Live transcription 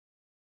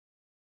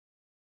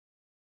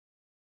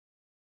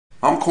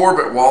I'm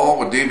Corbett Wall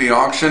with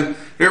DVAuction,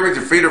 here with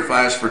your feeder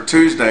flash for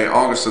Tuesday,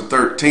 August the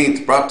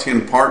 13th, brought to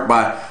you in part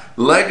by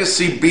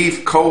Legacy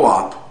Beef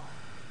Co-op.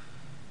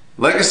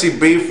 Legacy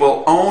Beef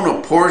will own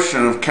a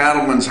portion of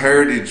Cattleman's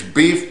Heritage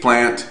Beef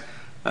Plant,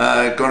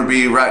 going to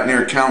be right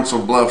near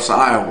Council Bluffs,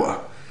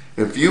 Iowa.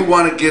 If you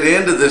want to get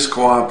into this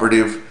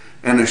cooperative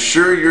and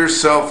assure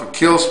yourself a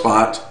kill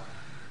spot,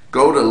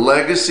 go to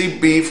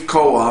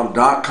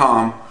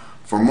legacybeefcoop.com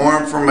for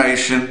more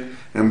information.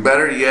 And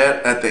better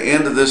yet, at the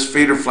end of this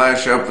feeder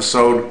flash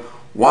episode,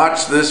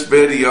 watch this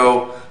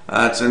video.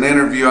 It's an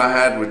interview I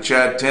had with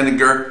Chad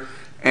Tinninger,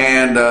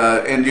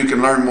 and you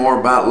can learn more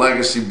about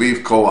Legacy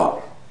Beef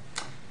Co-op.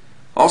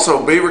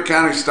 Also, Beaver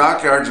County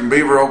Stockyards in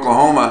Beaver,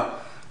 Oklahoma,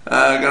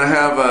 going to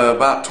have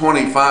about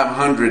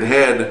 2,500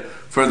 head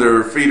for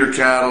their feeder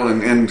cattle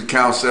and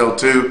cow sale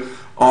too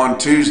on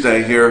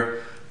Tuesday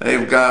here.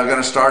 They've going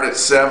to start at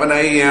 7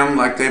 a.m.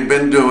 like they've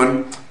been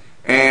doing,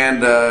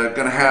 and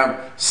going to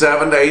have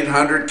 700 to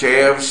 800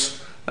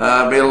 calves. Be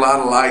a lot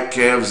of light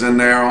calves in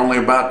there. Only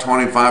about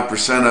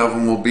 25% of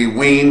them will be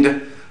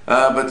weaned,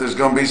 but there's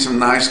going to be some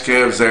nice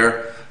calves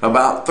there.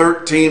 About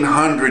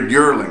 1,300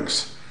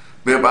 yearlings.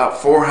 Be about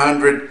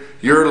 400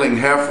 yearling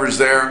heifers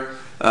there.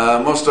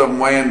 Most of them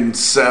weighing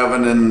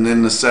 7 and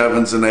in the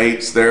 7s and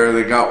 8s there.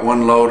 They got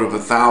one load of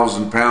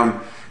 1,000-pound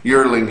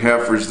yearling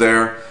heifers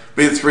there.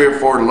 Be 3 or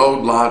 4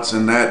 load lots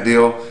in that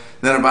deal.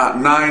 Then about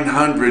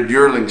 900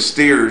 yearling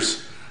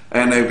steers,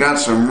 and they've got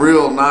some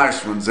real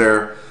nice ones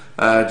there.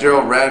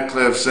 Gerald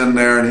Radcliffe's in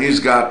there, and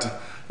he's got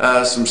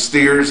some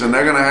steers, and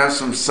they're going to have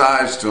some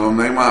size to them.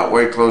 They might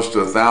weigh close to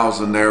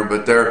 1,000 there,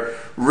 but they're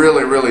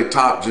really, really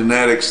top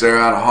genetics there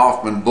out of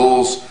Hoffman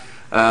Bulls.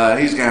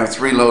 He's going to have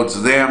 3 loads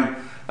of them.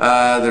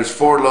 There's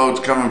 4 loads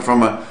coming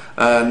from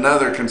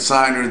another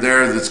consignor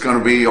there that's going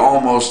to be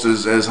almost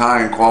as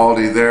high in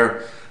quality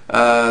there.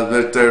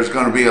 That there's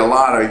going to be a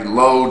lot of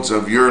loads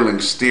of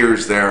yearling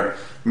steers there,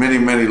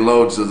 many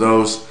loads of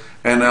those,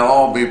 and they'll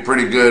all be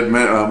pretty good.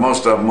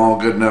 Most of them all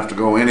good enough to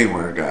go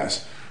anywhere,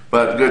 guys.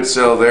 But good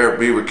sale there at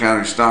Beaver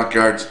County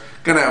Stockyards.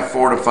 Going to have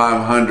 400 to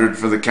 500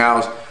 for the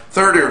cows,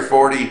 30 or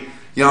 40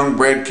 young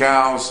bred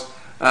cows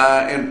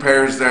in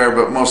pairs there,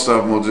 but most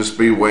of them will just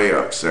be way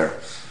ups there.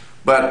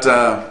 But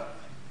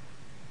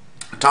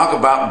talk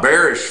about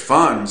bearish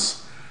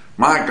funds.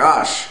 My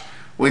gosh,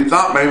 we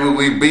thought maybe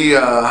we'd be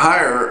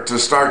higher to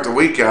start the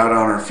week out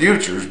on our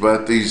futures,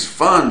 but these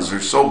funds are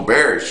so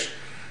bearish.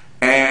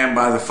 And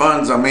by the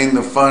funds, I mean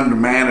the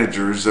fund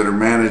managers that are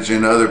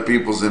managing other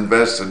people's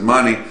invested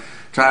money,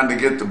 trying to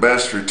get the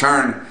best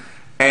return.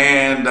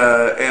 And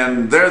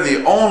they're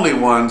the only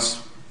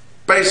ones,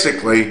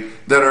 basically,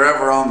 that are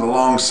ever on the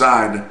long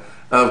side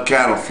of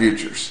cattle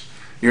futures.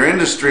 Your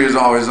industry is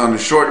always on the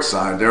short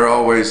side. They're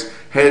always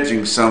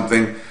hedging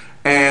something.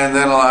 And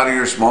then a lot of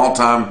your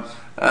small-time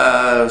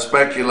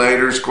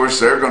speculators, of course,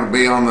 they're going to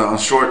be on the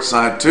short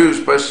side too,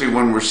 especially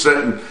when we're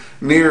sitting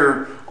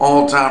near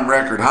all-time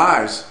record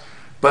highs.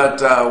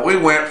 But we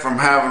went from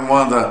having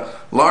one of the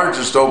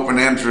largest open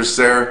interests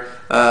there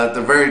at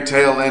the very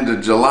tail end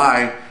of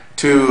July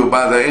to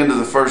by the end of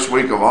the first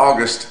week of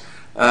August,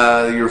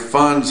 your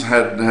funds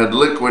had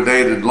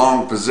liquidated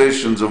long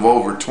positions of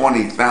over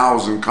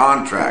 20,000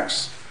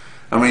 contracts.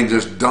 I mean,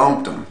 just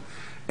dumped them.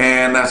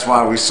 And that's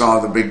why we saw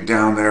the big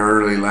down there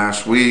early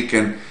last week,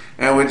 and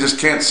we just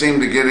can't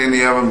seem to get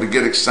any of them to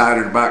get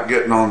excited about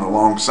getting on the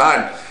long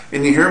side.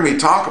 And you hear me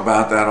talk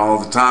about that all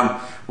the time.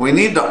 We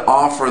need to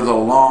offer the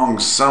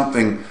longs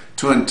something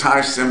to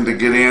entice them to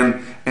get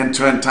in and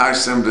to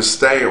entice them to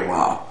stay a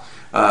while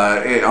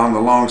on the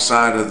long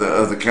side of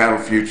the cattle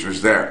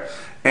futures there.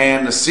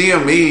 And the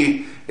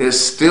CME is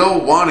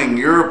still wanting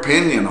your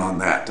opinion on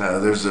that.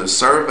 There's a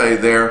survey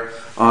there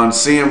on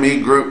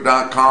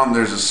cmegroup.com.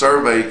 There's a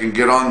survey you can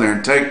get on there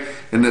and take,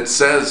 and it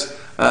says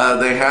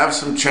they have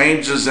some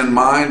changes in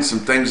mind, some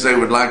things they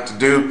would like to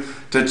do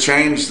to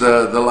change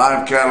the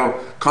live cattle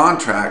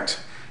contract.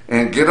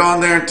 And get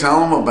on there and tell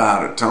them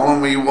about it. Tell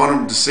them you want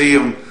them to see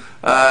them,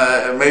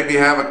 maybe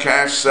have a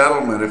cash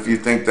settlement if you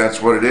think that's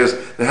what it is.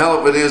 The hell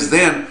of it is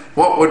then,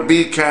 what would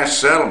be cash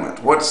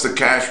settlement? What's the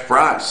cash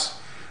price?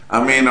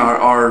 I mean,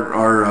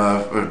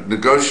 our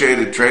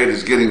negotiated trade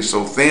is getting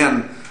so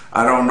thin,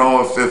 I don't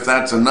know if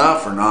that's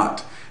enough or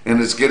not.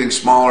 And it's getting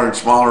smaller and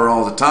smaller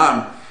all the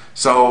time.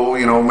 So,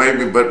 you know,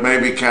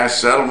 maybe cash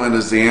settlement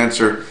is the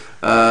answer.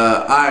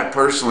 I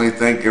personally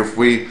think if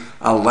we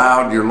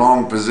allowed your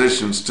long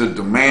positions to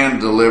demand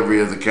delivery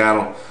of the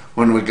cattle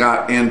when we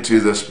got into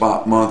the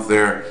spot month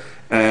there,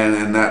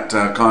 and that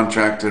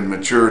contract had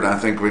matured, I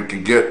think we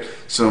could get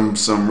some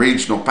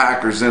regional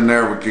packers in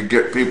there. We could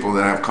get people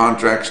that have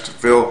contracts to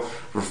fill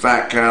for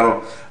fat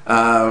cattle.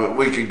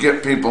 We could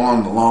get people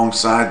on the long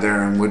side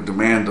there and would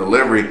demand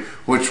delivery,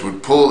 which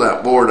would pull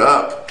that board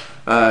up.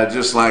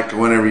 Just like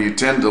whenever you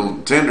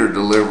tender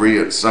delivery,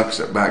 it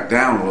sucks it back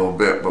down a little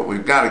bit. But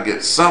we've got to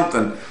get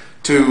something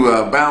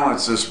to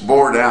balance this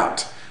board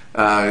out.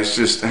 It's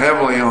just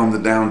heavily on the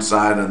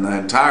downside, and the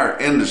entire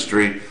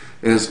industry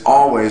is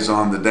always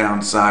on the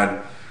downside.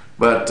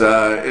 But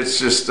it's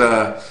just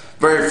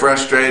very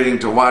frustrating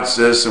to watch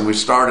this, and we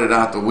started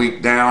out the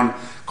week down.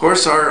 Of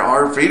course,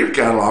 our feeder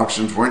cattle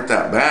auctions weren't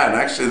that bad.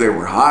 Actually, they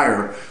were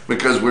higher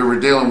because we were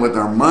dealing with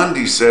our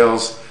Monday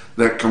sales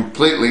that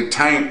completely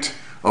tanked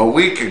a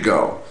week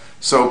ago.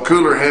 So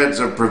cooler heads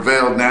have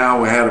prevailed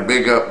now. We had a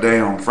big up day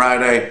on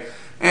Friday,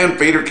 and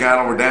feeder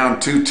cattle were down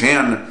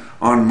 210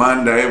 on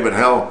Monday, but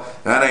hell,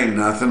 that ain't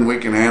nothing. We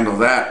can handle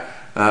that.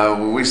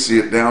 We see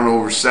it down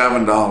over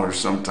 $7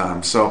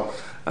 sometimes. So,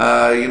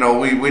 you know,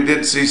 we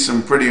did see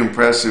some pretty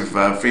impressive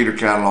feeder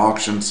cattle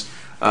auctions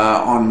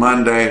on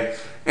Monday.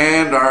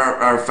 And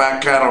our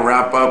fat cattle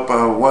wrap up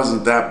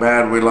wasn't that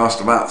bad. We lost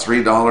about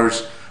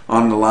 $3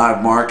 on the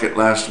live market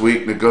last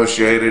week,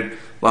 negotiated.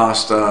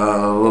 Lost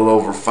a little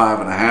over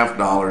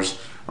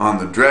 $5.50 on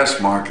the dress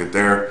market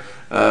there.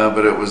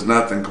 But it was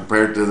nothing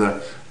compared to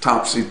the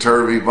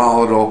topsy-turvy,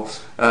 volatile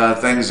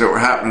things that were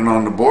happening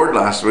on the board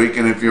last week.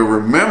 And if you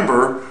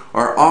remember,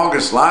 our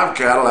August live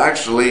cattle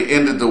actually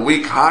ended the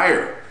week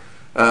higher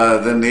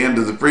than the end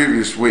of the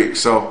previous week.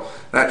 So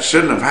that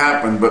shouldn't have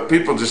happened, but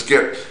people just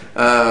get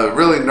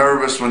really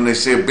nervous when they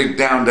see a big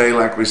down day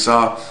like we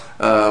saw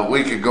a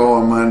week ago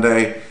on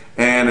Monday,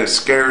 and it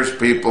scares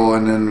people,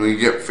 and then we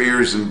get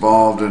fears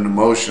involved and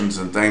emotions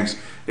and things.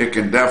 It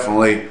can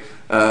definitely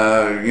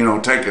you know,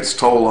 take its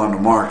toll on the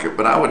market.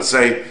 But I would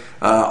say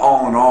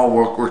all in all,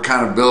 we're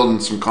kind of building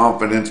some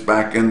confidence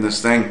back in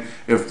this thing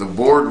if the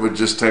board would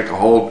just take a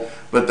hold.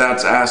 But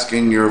that's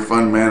asking your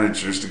fund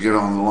managers to get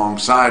on the long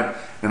side,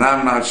 and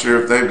I'm not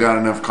sure if they've got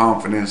enough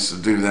confidence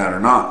to do that or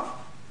not.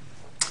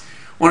 I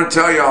want to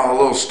tell y'all a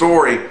little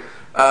story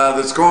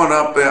that's going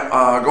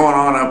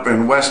on up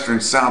in western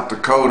South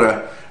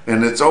Dakota,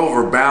 and it's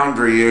over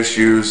boundary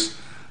issues.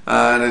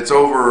 And it's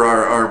over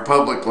our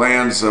public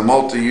lands,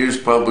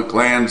 multi-use public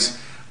lands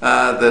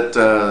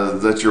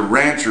that your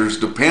ranchers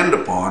depend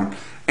upon,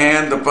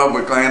 and the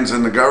public lands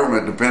and the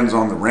government depends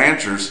on the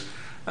ranchers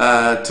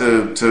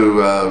to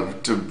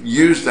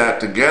use that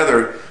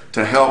together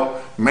to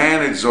help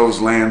manage those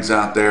lands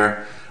out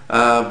there.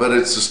 But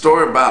it's a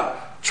story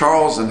about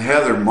Charles and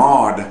Heather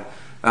Maud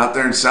out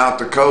there in South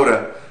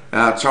Dakota.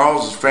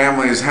 Charles's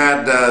family has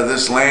had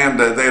this land.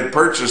 They had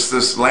purchased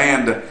this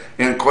land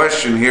in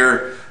question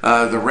here,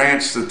 the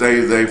ranch that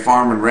they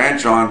farm and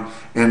ranch on,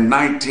 in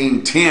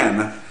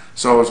 1910.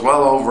 So it's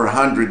well over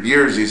 100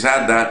 years he's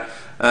had that.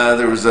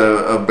 There was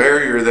a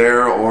barrier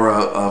there, or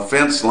a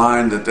fence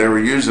line that they were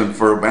using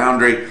for a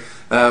boundary.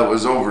 It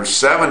was over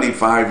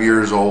 75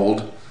 years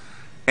old.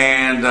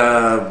 And,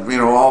 you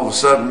know, all of a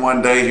sudden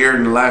one day here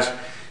in the last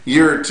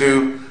year or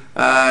two,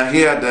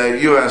 he had the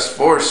U.S.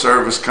 Forest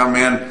Service come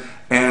in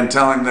and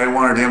tell him they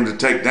wanted him to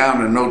take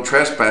down a no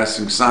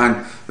trespassing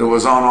sign that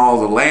was on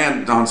all the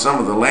land, on some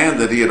of the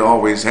land that he had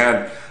always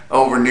had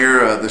over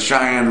near the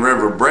Cheyenne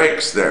River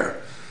breaks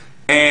there.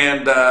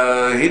 And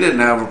he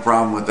didn't have a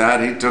problem with that.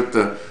 He took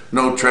the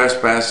no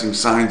trespassing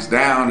signs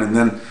down, and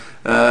then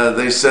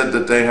they said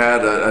that they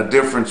had a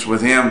difference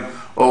with him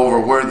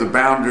over where the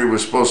boundary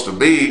was supposed to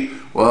be.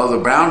 Well, the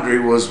boundary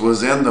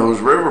was in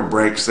those river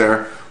breaks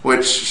there,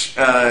 which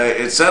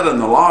it said in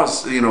the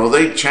laws, you know,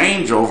 they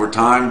change over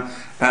time.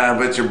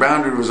 But your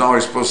boundary was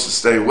always supposed to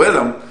stay with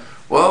them.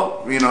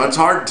 Well, you know, it's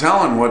hard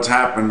telling what's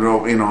happened,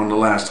 you know, in the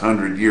last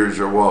 100 years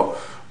or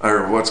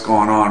what's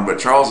going on. But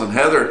Charles and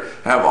Heather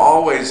have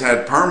always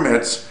had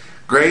permits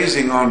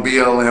grazing on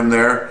BLM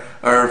there,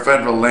 or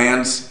federal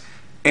lands,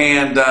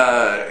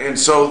 and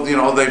so, you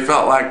know, they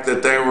felt like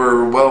that they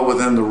were well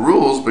within the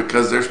rules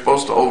because they're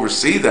supposed to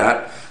oversee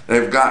that.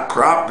 They've got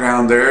crop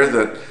ground there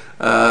that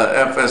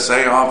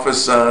FSA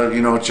office,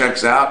 you know,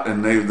 checks out,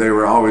 and they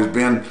were always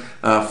been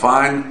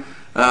fine.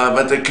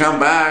 But they come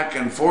back,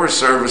 and Forest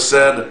Service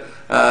said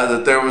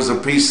that there was a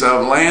piece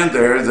of land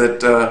there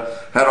that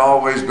had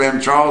always been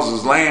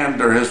Charles's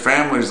land, or his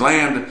family's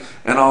land,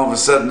 and all of a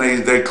sudden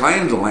they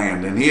claimed the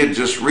land. And he had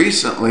just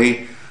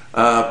recently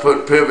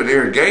put pivot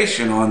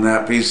irrigation on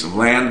that piece of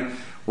land.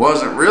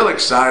 Wasn't real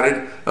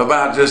excited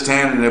about just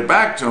handing it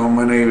back to him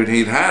when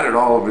he'd had it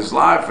all of his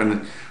life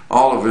and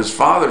all of his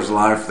father's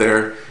life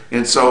there.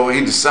 And so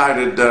he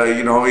decided,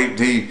 you know,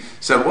 he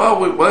said, well,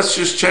 let's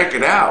just check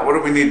it out. What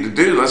do we need to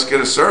do? Let's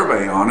get a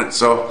survey on it.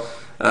 So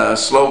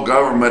slow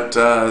government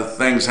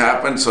things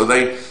happen. So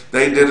they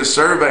did a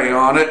survey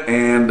on it,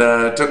 and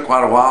it took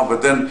quite a while.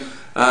 But then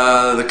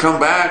they come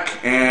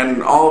back,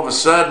 and all of a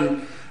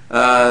sudden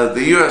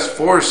the U.S.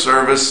 Forest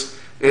Service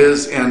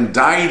is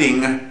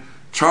indicting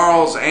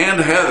Charles and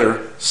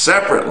Heather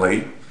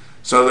separately.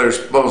 So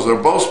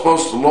they're both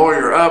supposed to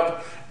lawyer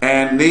up,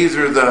 and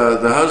neither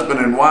the husband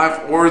and wife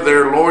or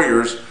their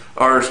lawyers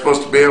are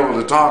supposed to be able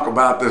to talk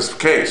about this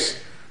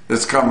case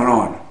that's coming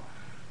on.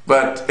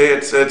 But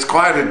it's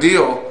quite a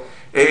deal.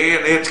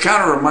 It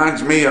kind of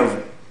reminds me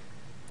of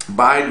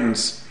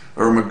Biden's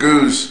or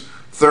Magoo's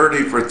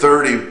 30 for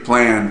 30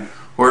 plan,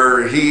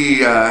 where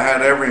he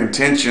had every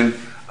intention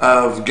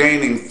of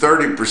gaining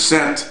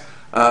 30%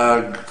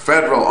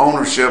 federal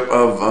ownership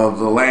of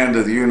the land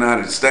of the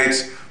United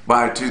States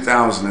by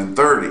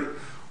 2030.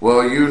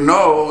 Well, you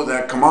know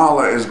that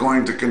Kamala is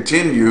going to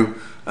continue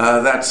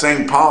that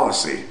same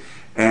policy.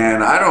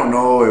 And I don't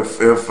know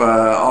if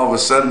all of a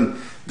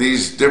sudden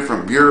these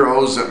different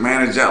bureaus that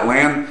manage that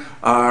land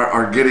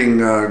are getting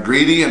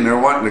greedy and they're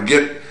wanting to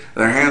get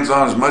their hands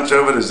on as much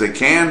of it as they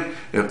can.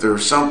 If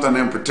there's something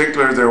in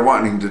particular they're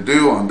wanting to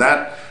do on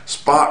that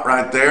spot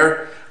right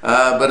there.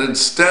 But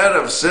instead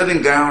of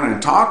sitting down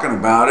and talking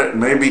about it and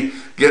maybe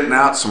getting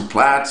out some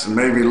plats and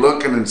maybe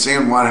looking and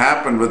seeing what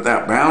happened with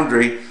that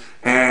boundary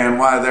and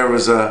why there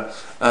was a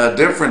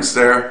difference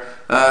there,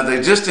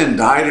 they just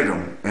indicted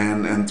them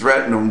and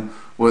threatened them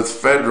with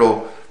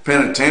federal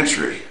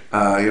penitentiary.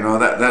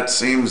 That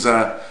seems,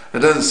 it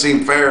doesn't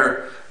seem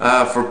fair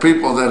for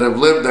people that have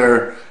lived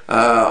there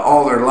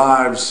all their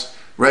lives,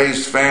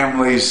 raised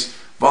families,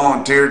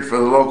 volunteered for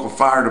the local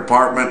fire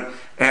department,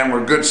 and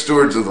were good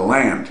stewards of the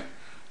land,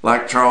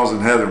 like Charles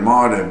and Heather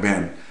Maud have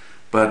been.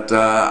 But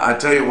I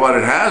tell you what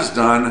it has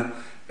done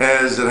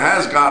is it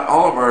has got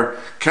all of our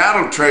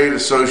cattle trade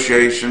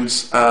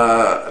associations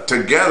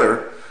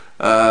together.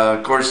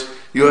 Of course,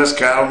 U.S.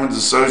 Cattlemen's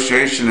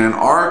Association and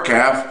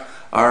RCAF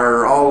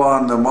are all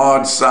on the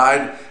Maud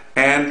side,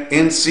 and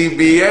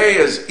NCBA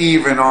is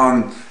even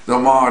on the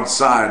Maud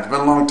side. It's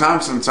been a long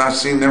time since I've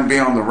seen them be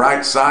on the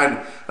right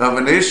side of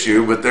an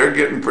issue, but they're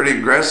getting pretty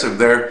aggressive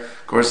there.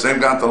 Of course,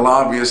 they've got the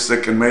lobbyists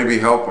that can maybe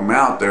help them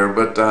out there,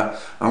 but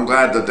I'm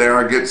glad that they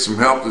are getting some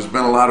help. There's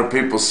been a lot of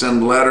people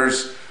send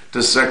letters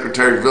to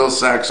Secretary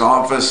Vilsack's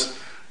office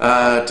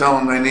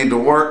telling them they need to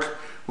work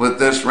with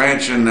this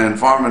ranching and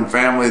farming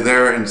family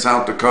there in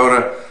South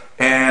Dakota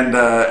and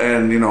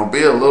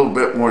be a little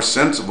bit more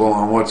sensible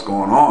on what's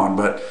going on.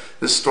 But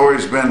this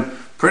story's been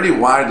pretty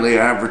widely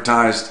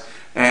advertised,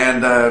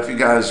 and if you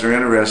guys are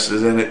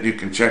interested in it, you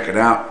can check it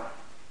out.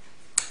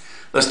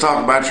 Let's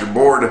talk about your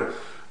board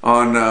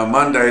on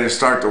Monday to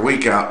start the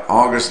week out.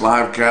 August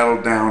live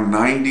cattle down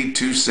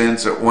 92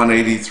 cents at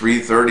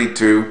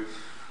 183.32.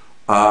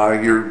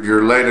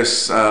 Your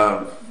latest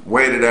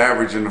weighted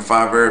average in the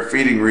 5-area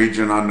feeding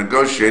region on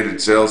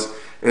negotiated sales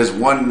is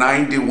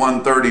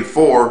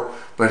 191.34.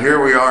 But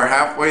here we are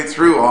halfway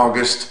through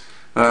August.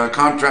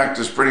 Contract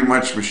is pretty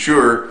much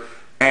mature,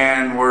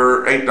 and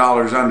we're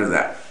 $8 under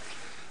that.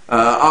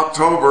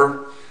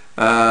 October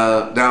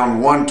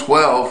down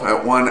 112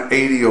 at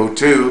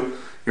 180.02.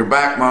 Your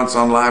back months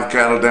on live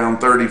cattle down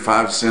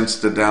 35 cents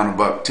to down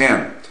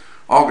 $1.10.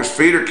 August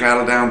feeder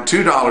cattle down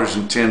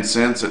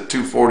 $2.10 at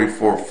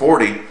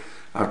 244.40.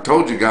 I've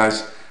told you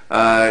guys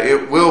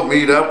it will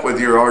meet up with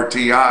your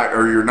RTI,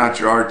 or not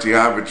your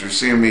RTI, but your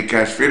CME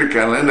cash feeder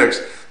cattle index.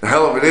 The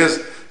hell of it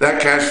is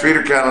that cash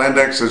feeder cattle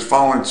index is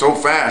falling so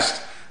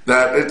fast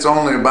that it's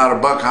only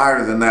about $1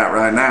 higher than that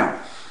right now.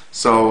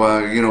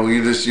 So you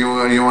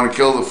want to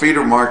kill the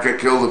feeder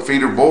market, kill the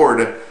feeder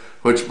board,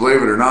 which,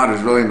 believe it or not,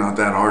 is really not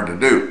that hard to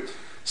do.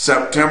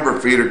 September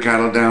feeder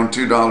cattle down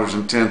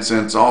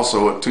 $2.10,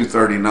 also at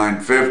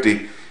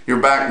 239.50. Your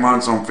back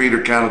months on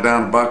feeder cattle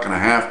down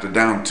 $1.50 to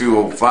down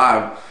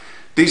 205.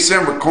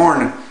 December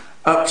corn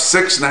up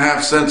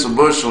 6.5 cents a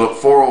bushel at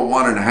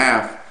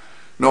 401.5.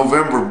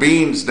 November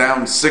beans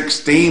down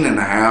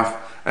 16.5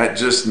 at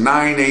just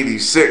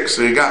 9.86.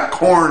 So you got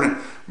corn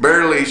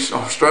barely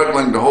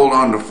struggling to hold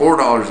on to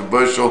 $4 a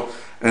bushel,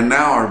 and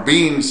now our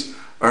beans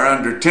are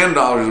under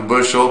 $10 a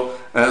bushel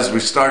as we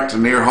start to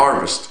near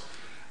harvest.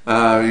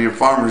 Your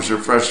farmers are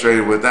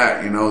frustrated with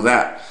that, you know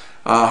that.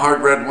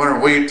 Hard red winter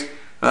wheat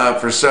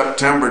for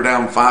September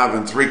down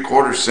 5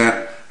 3/4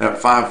 cents at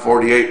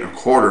 548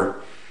 1/4.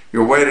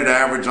 Your weighted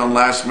average on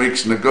last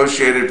week's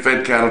negotiated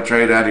fed cattle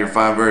trade out of your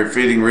 5-area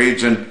feeding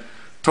region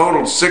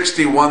totaled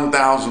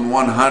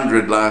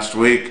 61,100 last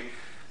week,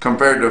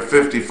 compared to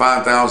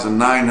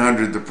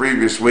 55,900 the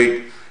previous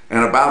week,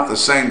 and about the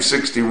same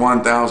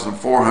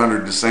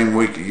 61,400 the same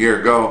week a year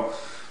ago.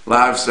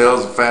 Live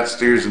sales of fat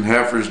steers and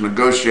heifers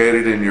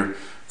negotiated in your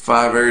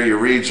 5-area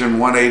region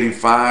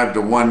 185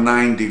 to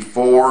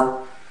 194.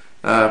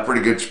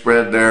 Pretty good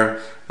spread there.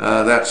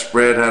 That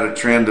spread had a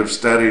trend of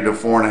steady to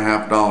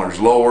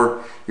 $4.50 lower.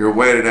 Your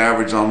weighted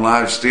average on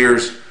live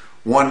steers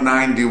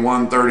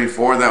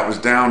 191.34. That was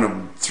down to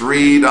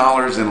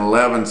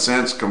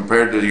 $3.11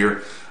 compared to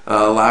your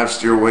live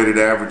steer weighted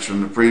average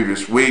from the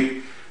previous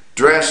week.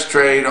 Dress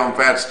trade on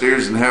fat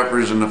steers and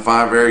heifers in the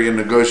 5-area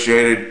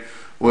negotiated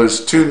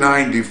was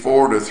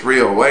 294 to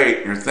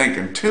 308. You're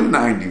thinking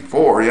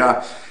 294?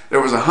 Yeah,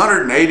 there was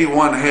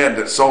 181 head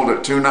that sold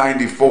at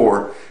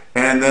 294,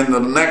 and then the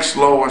next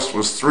lowest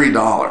was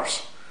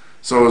 $3.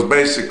 So it was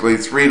basically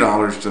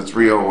 $3 to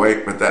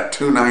 308, but that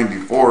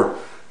 294,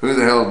 who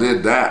the hell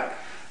did that?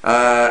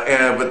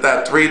 But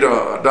that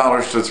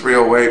 $3 to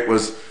 308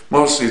 was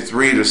mostly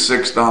 $3 to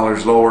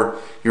 $6 lower.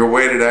 Your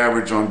weighted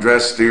average on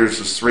dress steers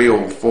was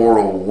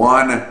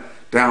 304.01,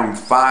 down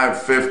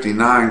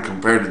 5.59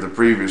 compared to the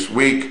previous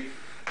week.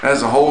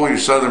 As a whole, your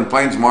Southern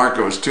Plains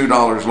market was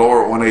 $2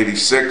 lower at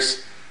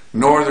 186.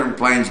 Northern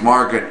Plains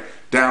market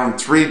down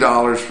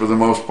 $3 for the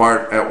most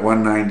part at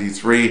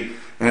 193,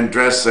 and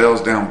dress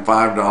sales down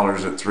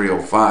 $5 at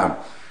 305.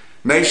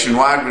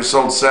 Nationwide, we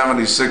sold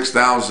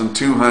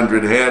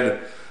 76,200 head.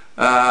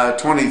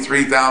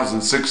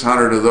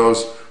 23,600 of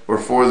those were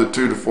for the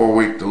 2 to 4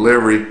 week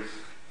delivery.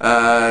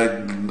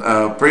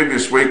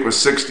 Previous week was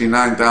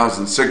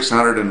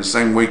 69,600, and the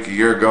same week a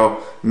year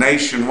ago.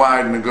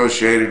 Nationwide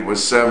negotiated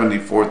was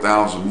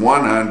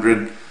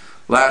 74,100.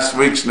 Last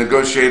week's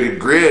negotiated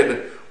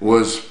grid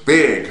was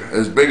big,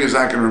 as big as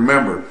I can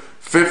remember.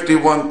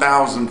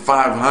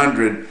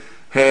 51,500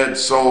 head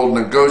sold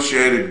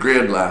negotiated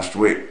grid last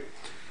week.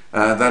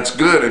 That's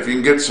good if you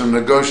can get some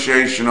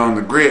negotiation on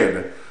the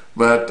grid,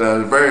 but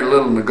very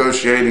little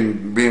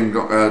negotiating being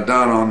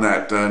done on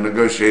that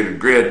negotiated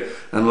grid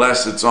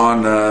unless it's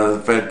on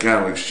the Fed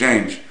Cattle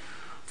Exchange.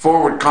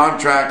 Forward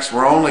contracts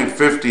were only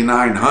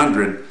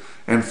 5,900,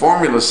 and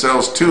formula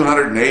sales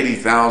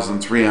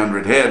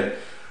 280,300 head.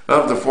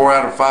 Of the 4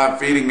 out of 5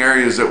 feeding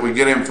areas that we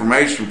get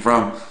information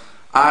from,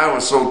 Iowa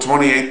sold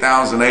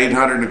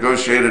 28,800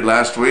 negotiated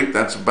last week.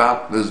 That's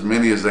about as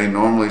many as they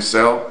normally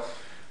sell.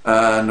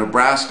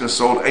 Nebraska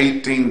sold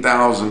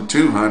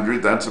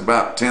 18,200. That's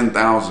about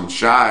 10,000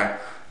 shy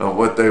of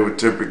what they would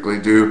typically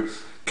do.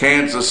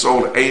 Kansas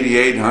sold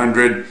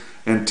 8,800,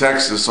 and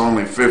Texas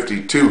only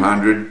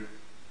 5,200.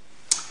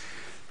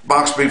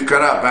 Box beef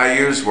cutout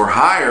values were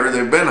higher.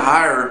 They've been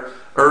higher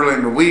early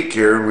in the week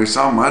here, and we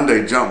saw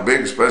Monday jump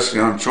big, especially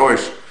on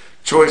choice.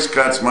 Choice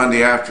cuts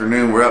Monday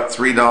afternoon were up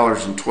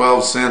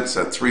 $3.12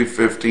 at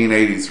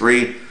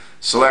 $315.83.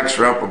 Selects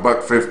are up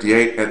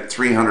 $1.58 at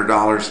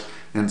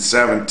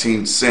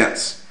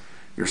 $300.17.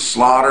 Your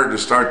slaughter to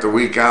start the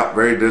week out,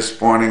 very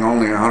disappointing,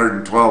 only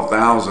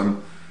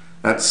 112,000.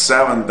 That's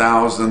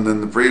 7,000 than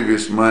the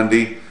previous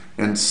Monday,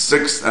 and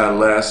 6,000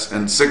 less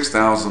than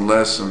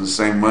the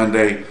same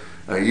Monday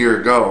a year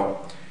ago.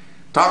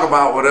 Talk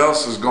about what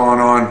else is going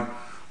on.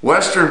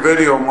 Western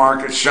Video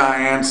Market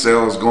Cheyenne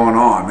sale is going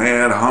on. They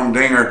had a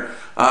humdinger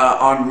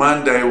on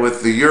Monday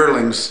with the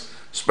yearlings,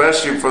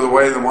 especially for the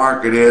way the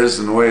market is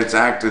and the way it's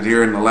acted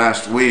here in the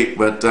last week,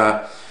 but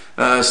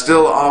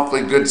still an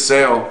awfully good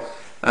sale.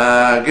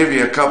 I'll give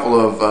you a couple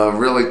of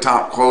really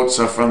top quotes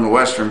from the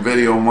Western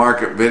Video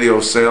Market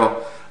video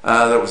sale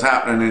that was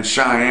happening in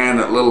Cheyenne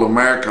at Little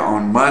America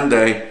on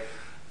Monday.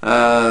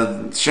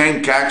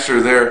 Shane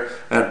Caxer there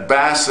at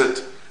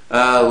Bassett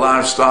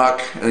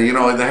Livestock, you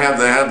know, they have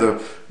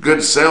the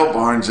good sale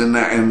barns in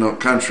the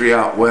country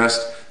out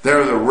west.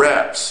 They're the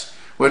reps,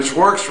 which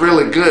works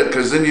really good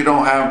because then you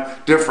don't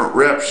have different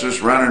reps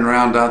just running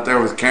around out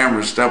there with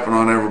cameras stepping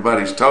on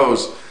everybody's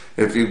toes.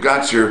 If you've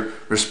got your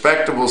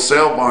respectable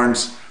sale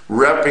barns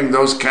repping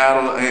those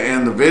cattle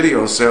in the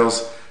video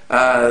sales,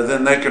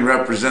 then they can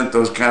represent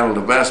those cattle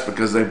the best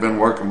because they've been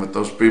working with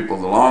those people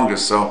the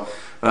longest. So,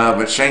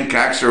 but Shane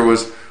Caxer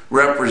was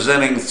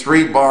representing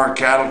 3 Bar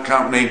Cattle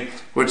Company,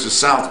 which is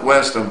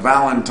southwest of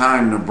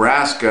Valentine,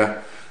 Nebraska.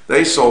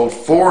 They sold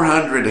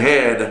 400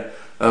 head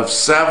of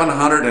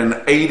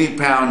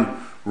 780-pound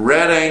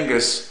Red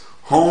Angus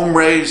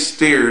home-raised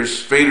steers,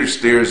 feeder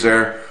steers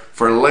there,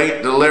 for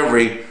late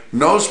delivery.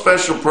 No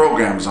special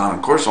programs on them.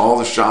 Of course, all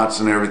the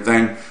shots and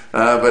everything,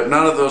 but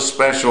none of those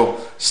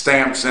special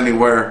stamps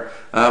anywhere.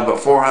 But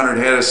 400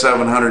 head of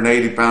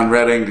 780-pound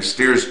Red Angus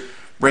steers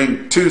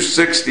bring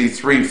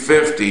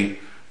 $263.50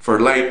 for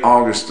late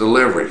August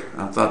delivery.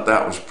 I thought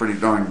that was pretty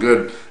darn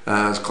good,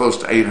 as close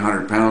to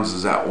 800 pounds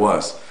as that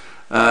was.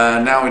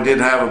 Now we did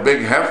have a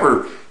big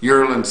heifer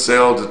yearling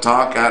sale to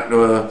talk at.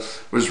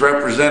 Was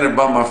represented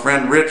by my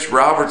friend Rich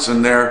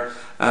Robertson there,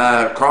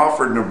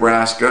 Crawford,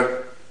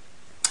 Nebraska.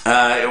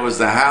 It was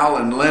the Hal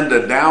and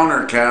Linda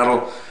Downer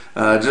cattle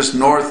just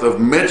north of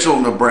Mitchell,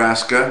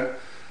 Nebraska,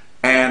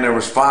 and there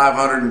was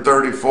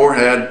 534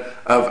 head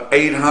of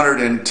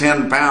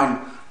 810-pound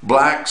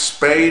black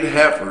spayed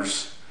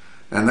heifers.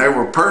 And they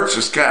were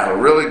purchased cattle,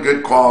 really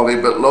good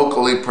quality, but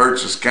locally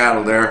purchased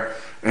cattle there.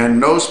 And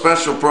no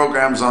special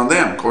programs on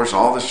them. Of course,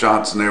 all the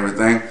shots and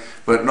everything,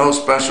 but no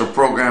special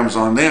programs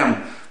on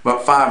them.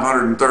 But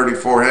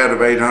 534 head of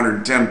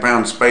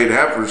 810-pound spayed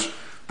heifers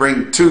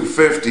bring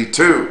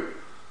 $252.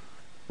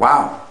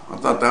 Wow, I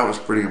thought that was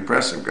pretty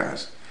impressive,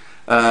 guys.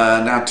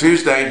 Now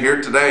Tuesday, here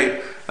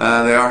today,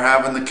 they are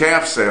having the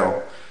calf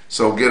sale.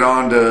 So get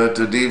on to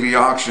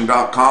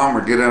DVAuction.com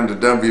or get on to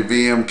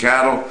WVM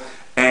Cattle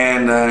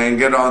and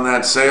get on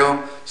that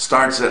sale.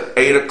 Starts at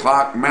 8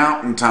 o'clock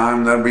Mountain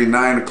Time. That'll be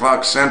 9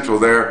 o'clock Central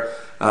there.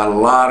 A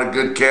lot of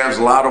good calves,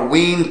 a lot of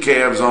weaned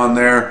calves on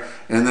there.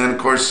 And then, of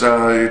course,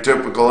 your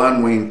typical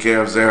unweaned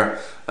calves there,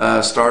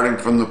 starting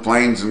from the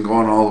plains and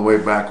going all the way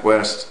back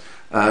west,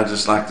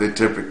 just like they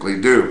typically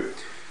do.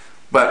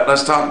 But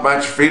let's talk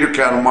about your feeder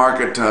cattle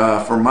market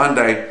for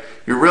Monday.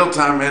 Your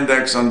real-time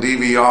index on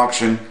DV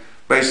auction,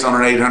 based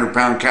on an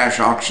 800-pound cash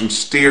auction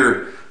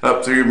steer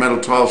up through your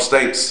middle 12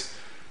 states.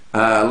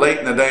 Late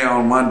in the day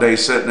on Monday,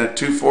 sitting at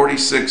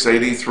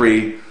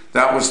 246.83.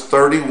 That was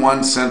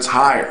 31 cents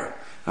higher.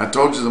 I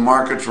told you the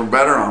markets were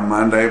better on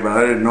Monday, but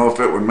I didn't know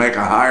if it would make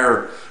a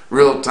higher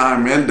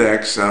real-time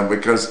index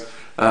because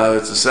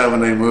it's a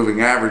 7-day moving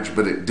average,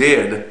 but it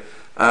did.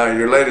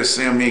 Your latest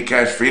CME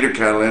cash feeder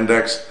cattle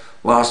index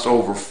lost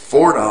over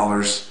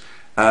 $4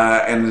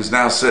 and is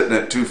now sitting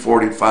at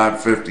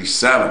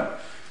 245.57.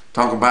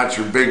 Talk about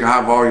your big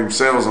high volume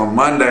sales on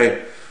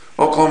Monday.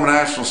 Oklahoma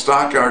National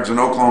Stockyards in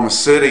Oklahoma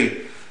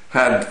City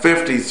had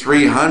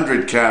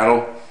 5,300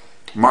 cattle.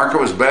 Market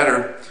was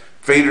better.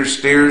 Feeder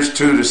steers $2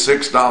 to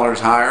 $6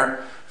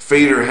 higher.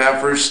 Feeder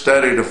heifers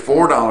steady to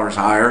 $4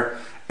 higher.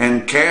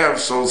 And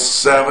calves sold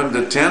 $7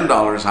 to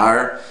 $10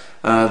 higher.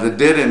 That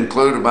did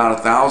include about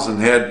 1,000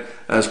 head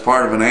as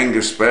part of an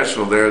Angus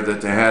special there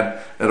that they had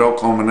at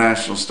Oklahoma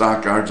National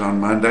Stockyards on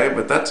Monday.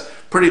 But that's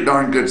pretty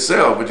darn good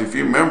sale. But if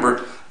you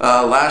remember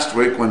last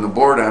week when the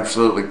board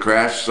absolutely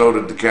crashed, so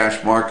did the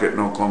cash market in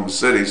Oklahoma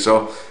City.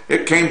 So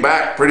it came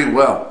back pretty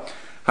well.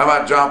 How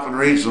about Joplin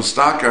Regional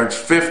Stockyards?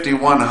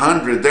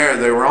 5,100 there.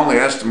 They were only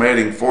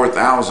estimating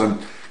 4,000.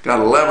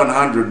 Got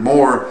 1,100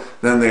 more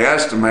than they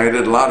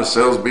estimated. A lot of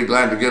sales be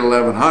glad to get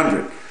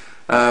 1,100.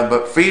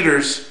 But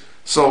feeders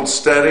sold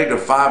steady to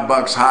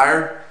 $5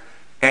 higher.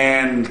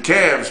 And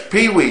calves,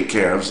 peewee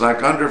calves,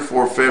 like under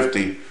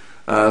 450,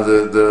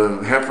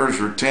 the heifers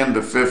were $10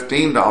 to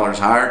 $15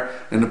 higher,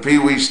 and the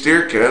peewee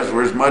steer calves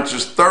were as much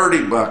as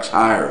 $30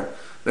 higher.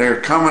 They are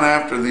coming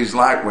after these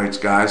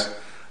lightweights, guys.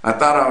 I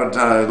thought I would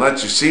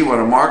let you see what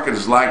a market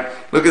is like.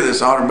 Look at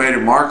this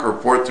automated market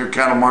report through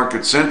Cattle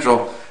Market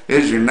Central.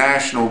 Is your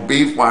National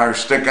Beef Wire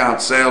stick-out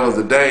sale of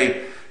the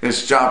day.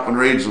 It's Joplin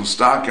Regional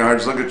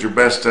Stockyards. Look at your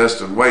best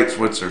tested weights,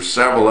 which there's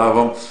several of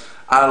them.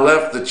 I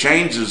left the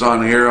changes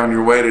on here on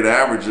your weighted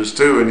averages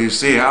too, and you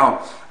see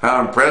how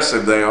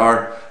impressive they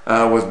are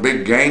with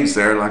big gains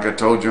there, like I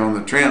told you on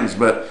the trends.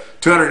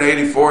 But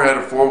 284 head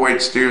of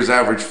 4-weight steers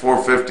average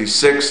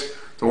 456,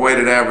 the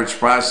weighted average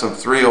price of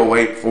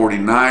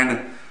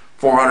 308.49.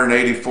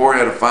 484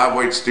 head of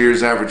 5-weight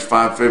steers average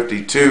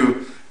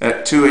 552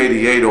 at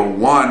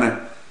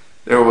 288.01.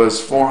 There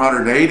was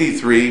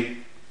 483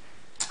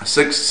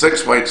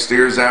 6-weight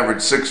steers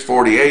average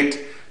 648,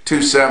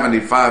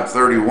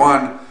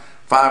 275.31.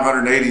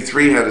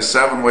 583 head of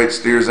 7-weight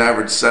steers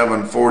average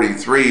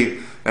 743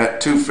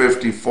 at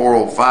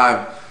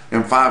 254.05,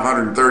 and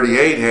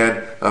 538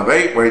 head of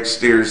 8-weight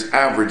steers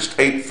averaged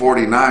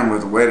 849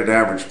 with a weighted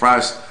average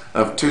price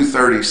of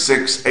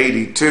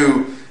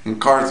 236.82 in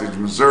Carthage,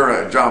 Missouri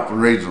at Joplin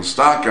Regional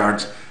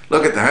Stockyards.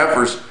 Look at the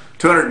heifers.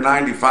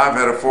 295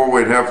 head of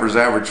 4-weight heifers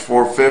averaged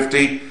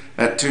 450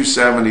 at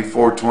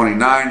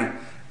 274.29.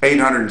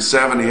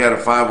 870 head of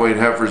 5-weight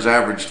heifers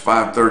averaged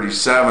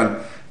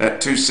 537 at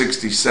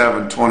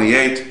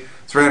 267.28.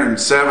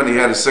 370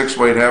 head of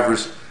 6-weight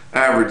heifers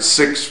averaged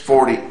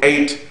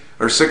 648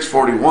 or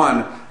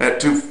 641 at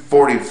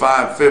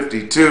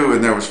 245.52,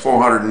 and there was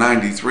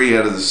 493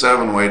 head of the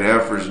 7-weight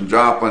heifers in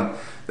Joplin.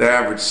 They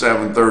averaged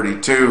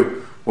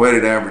 732,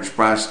 weighted average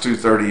price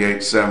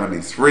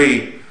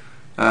 238.73.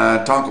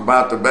 Talk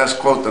about the best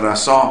quote that I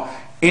saw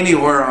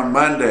anywhere on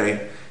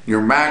Monday.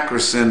 Your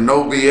Macrocin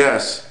No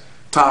BS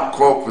top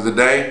quote for the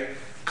day.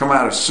 Come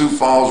out of Sioux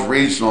Falls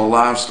Regional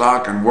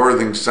Livestock in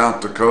Worthing,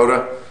 South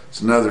Dakota.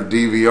 It's another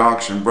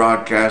DVAuction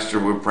broadcaster.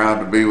 We're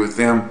proud to be with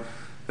them.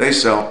 They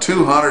sell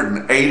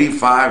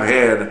 285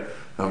 head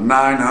of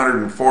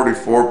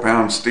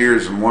 944-pound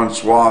steers in one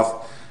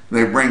swath.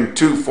 They bring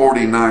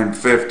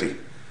 $249.50.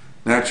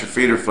 That's your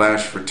feeder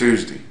flash for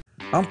Tuesday.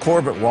 I'm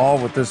Corbett Wall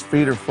with this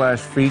feeder flash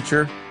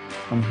feature.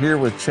 I'm here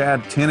with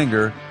Chad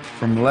Tinniger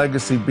from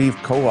Legacy Beef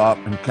Co-op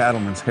and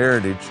Cattlemen's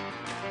Heritage.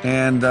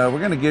 And we're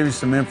going to give you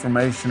some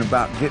information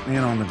about getting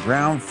in on the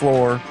ground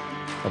floor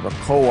of a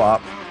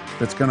co-op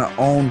that's going to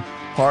own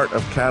part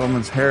of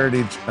Cattlemen's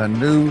Heritage, a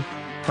new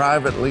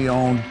privately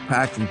owned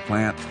packing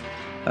plant.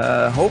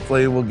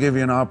 Hopefully we'll give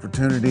you an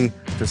opportunity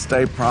to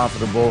stay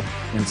profitable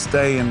and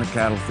stay in the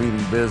cattle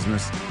feeding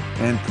business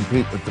and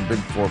compete with the big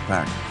 4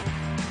 packers.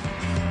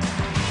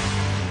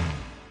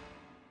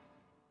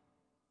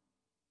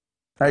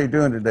 How you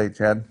doing today,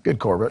 Chad? Good,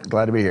 Corbett.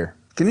 Glad to be here.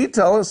 Can you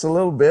tell us a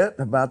little bit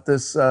about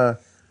this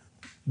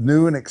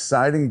new and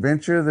exciting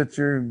venture that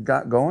you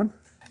got going?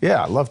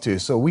 Yeah, I'd love to.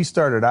 So we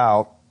started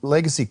out,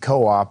 Legacy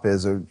Co-op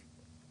is an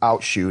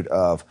outshoot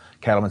of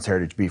Cattlemen's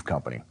Heritage Beef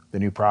Company, the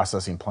new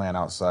processing plant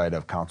outside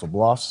of Council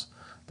Bluffs.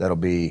 That'll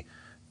be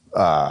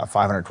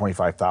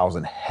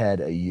 525,000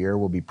 head a year.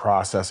 We'll be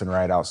processing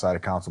right outside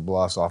of Council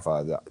Bluffs off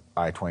of the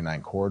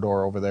I-29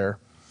 corridor over there.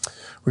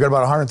 We got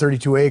about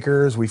 132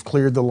 acres. We've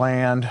cleared the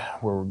land.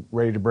 We're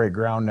ready to break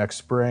ground next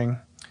spring.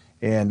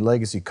 And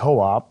Legacy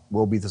Co-op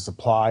will be the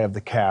supply of the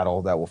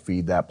cattle that will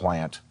feed that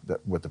plant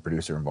with the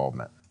producer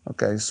involvement.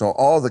 Okay, so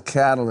all the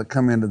cattle that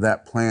come into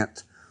that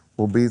plant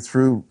will be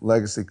through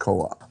Legacy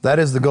Co-op. That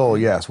is the goal,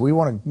 yes. We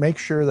want to make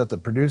sure that the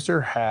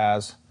producer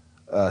has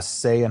a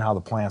say in how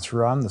the plants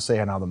run, the say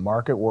in how the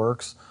market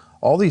works.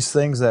 All these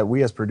things that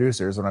we as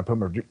producers, when I put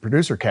my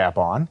producer cap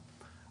on,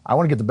 I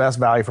want to get the best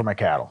value for my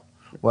cattle.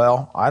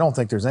 Well, I don't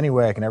think there's any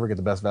way I can ever get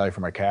the best value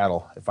for my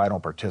cattle if I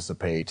don't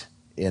participate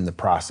in the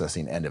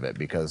processing end of it,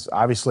 because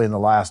obviously in the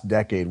last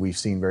decade we've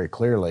seen very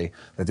clearly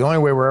that the only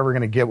way we're ever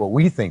going to get what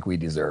we think we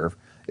deserve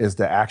is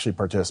to actually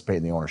participate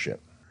in the ownership.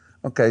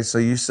 Okay, so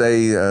you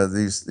say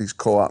these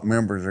co-op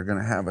members are going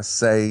to have a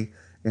say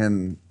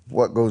in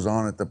what goes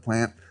on at the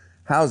plant.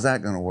 How's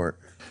that going to work?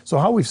 So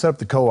how we've set up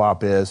the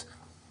co-op is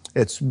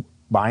it's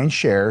buying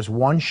shares.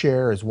 One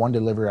share is one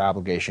delivery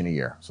obligation a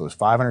year. So there's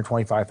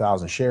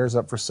 525,000 shares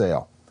up for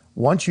sale.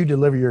 Once you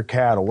deliver your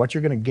cattle, what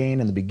you're going to gain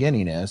in the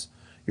beginning is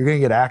you're going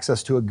to get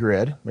access to a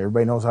grid.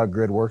 Everybody knows how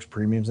grid works,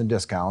 premiums and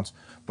discounts.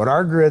 But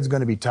our grid's going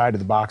to be tied to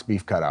the box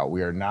beef cutout.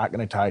 We are not going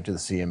to tie it to the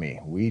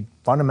CME. We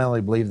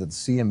fundamentally believe that the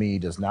CME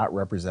does not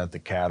represent the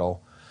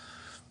cattle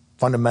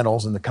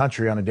fundamentals in the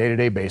country on a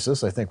day-to-day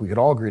basis. I think we could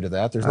all agree to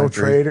that. There's no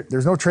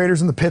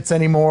traders in the pits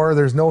anymore.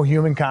 There's no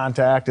human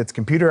contact. It's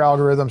computer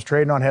algorithms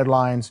trading on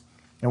headlines,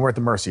 and we're at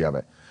the mercy of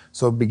it.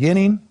 So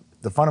beginning,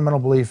 the fundamental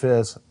belief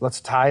is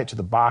let's tie it to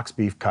the box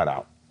beef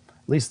cutout.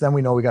 At least then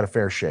we know we got a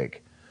fair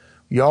shake.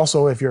 You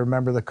also, if you're a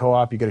member of the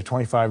co-op, you get a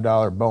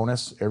 $25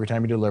 bonus every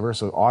time you deliver.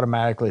 So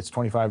automatically it's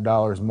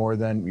 $25 more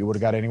than you would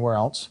have got anywhere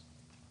else.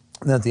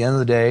 And then at the end of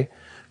the day,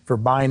 for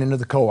buying into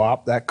the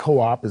co-op, that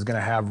co-op is going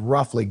to have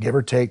roughly, give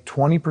or take,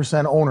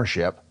 20%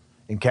 ownership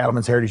in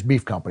Cattlemen's Heritage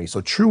Beef Company.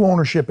 So true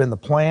ownership in the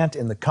plant,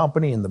 in the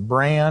company, in the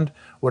brand,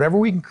 whatever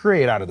we can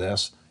create out of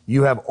this,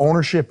 you have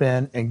ownership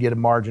in and get a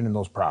margin in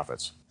those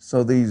profits.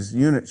 So these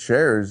unit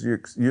shares,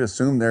 you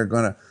assume they're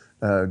going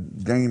to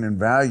gain in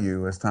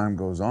value as time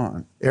goes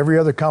on. Every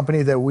other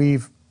company that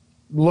we've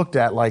looked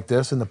at like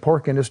this in the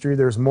pork industry,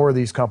 there's more of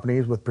these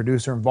companies with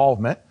producer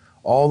involvement.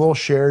 All those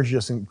shares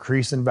just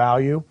increase in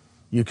value.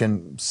 You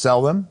can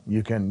sell them.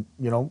 You can,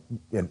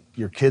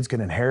 your kids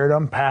can inherit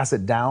them, pass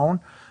it down.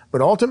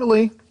 But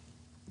ultimately,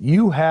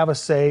 you have a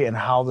say in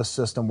how the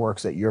system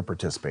works that you're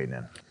participating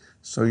in.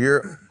 So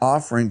you're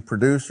offering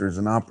producers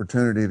an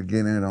opportunity to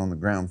get in on the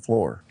ground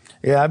floor.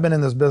 Yeah, I've been in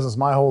this business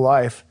my whole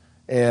life,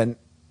 and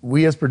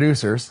we as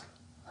producers,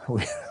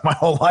 my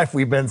whole life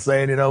we've been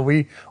saying,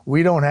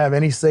 we don't have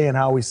any say in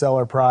how we sell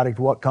our product,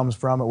 what comes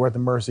from it. We're at the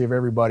mercy of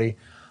everybody.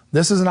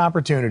 This is an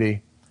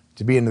opportunity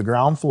to be in the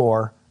ground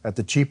floor at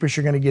the cheapest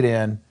you're going to get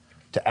in,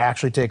 to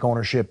actually take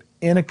ownership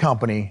in a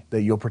company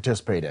that you'll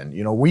participate in.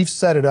 We've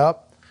set it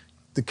up.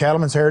 The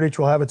Cattlemen's Heritage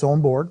will have its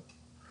own board.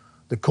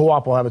 The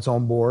co-op will have its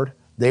own board.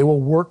 They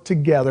will work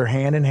together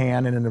hand in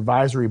hand in an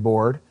advisory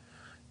board.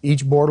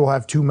 Each board will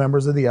have 2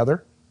 members of the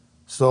other.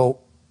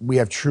 So we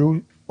have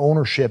true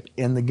ownership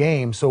in the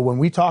game. So when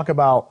we talk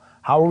about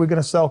how are we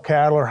going to sell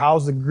cattle or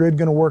how's the grid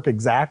going to work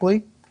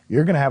exactly,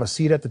 you're going to have a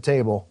seat at the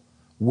table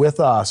with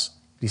us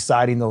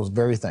deciding those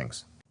very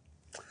things.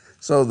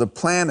 So the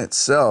plan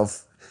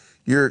itself,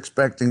 you're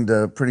expecting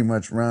to pretty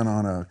much run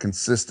on a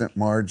consistent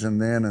margin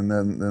then, and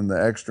then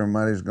the extra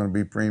money is going to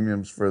be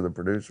premiums for the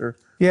producer?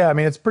 Yeah, I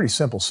mean, it's a pretty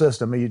simple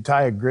system. You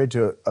tie a grid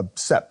to a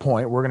set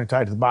point. We're going to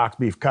tie it to the box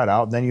beef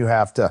cutout. Then you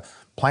have to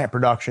plant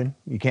production.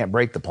 You can't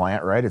break the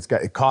plant, right?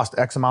 It costs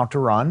X amount to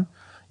run.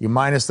 You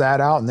minus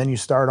that out, and then you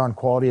start on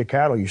quality of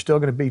cattle. You're still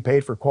going to be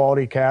paid for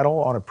quality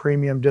cattle on a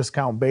premium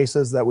discount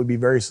basis. That would be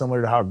very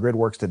similar to how grid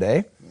works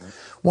today.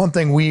 One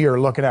thing we are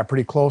looking at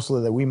pretty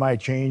closely that we might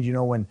change,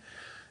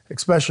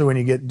 especially when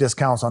you get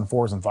discounts on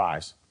 4s and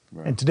 5s.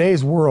 Right. In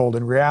today's world,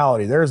 in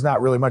reality, there's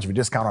not really much of a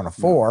discount on a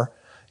 4.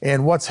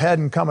 And what's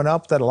coming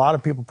up that a lot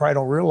of people probably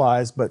don't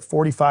realize, but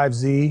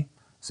 45Z,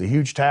 it's a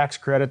huge tax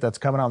credit that's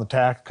coming on the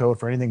tax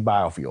code for anything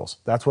biofuels.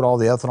 That's what all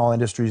the ethanol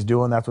industry is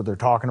doing. That's what they're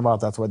talking about.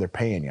 That's why they're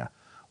paying you.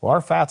 Well, our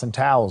fats and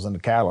tallows in the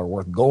cattle are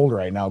worth gold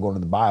right now going to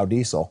the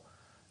biodiesel.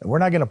 And we're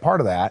not getting a part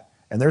of that.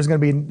 And there's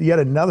going to be yet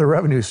another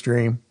revenue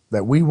stream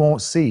that we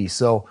won't see.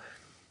 So,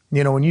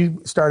 when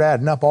you start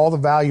adding up all the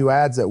value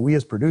adds that we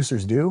as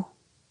producers do,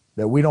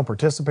 that we don't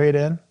participate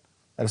in,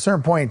 at a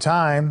certain point in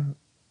time,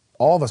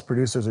 all of us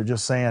producers are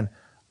just saying,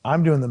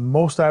 I'm doing the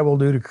most I will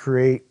do to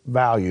create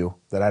value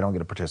that I don't get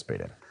to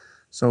participate in.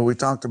 So we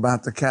talked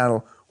about the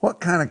cattle. What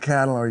kind of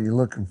cattle are you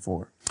looking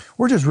for?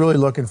 We're just really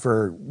looking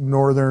for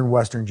northern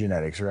western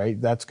genetics, right?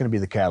 That's going to be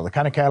the cattle, the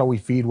kind of cattle we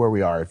feed where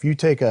we are. If you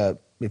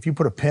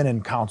put a pin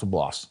in Council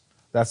Bluffs,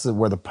 that's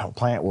where the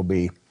plant will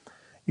be.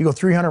 You go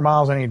 300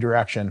 miles in any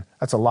direction,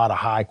 that's a lot of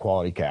high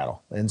quality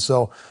cattle. And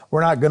so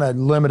we're not going to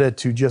limit it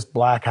to just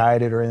black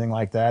hided or anything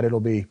like that. It'll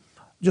be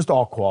just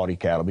all quality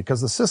cattle because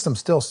the system's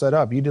still set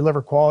up. You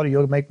deliver quality,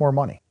 you'll make more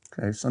money.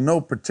 Okay, so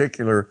no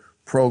particular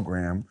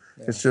program.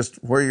 Yeah. It's just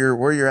where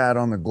you're at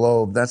on the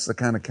globe, that's the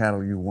kind of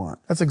cattle you want.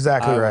 That's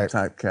exactly right.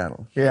 Type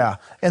cattle. Yeah,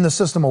 and the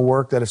system will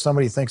work that if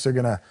somebody thinks they're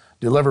going to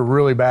deliver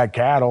really bad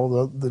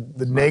cattle,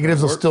 the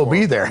negatives will still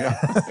be there.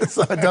 Yeah.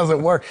 So it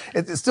doesn't work.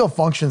 It still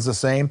functions the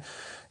same.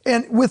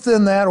 And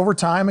within that, over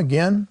time,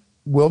 again,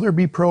 will there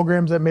be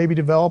programs that maybe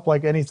develop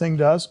like anything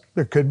does?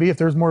 There could be. If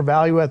there's more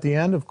value at the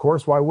end, of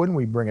course, why wouldn't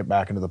we bring it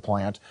back into the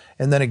plant?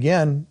 And then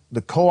again,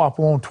 the co-op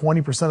will own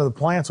 20% of the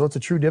plant, so it's a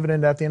true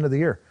dividend at the end of the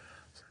year.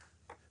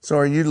 So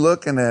are you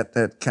looking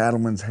at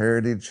Cattlemen's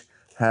Heritage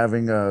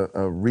having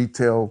a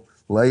retail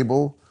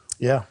label?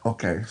 Yeah.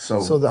 Okay.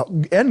 So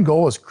the end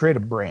goal is create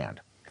a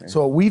brand. Okay.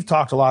 So we've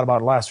talked a lot about it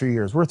the last 3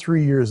 years. We're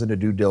 3 years into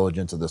due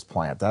diligence of this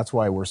plant. That's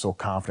why we're so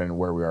confident in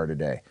where we are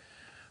today.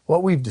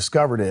 What we've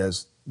discovered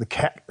is the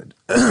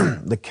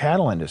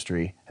cattle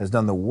industry has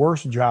done the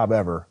worst job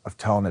ever of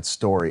telling its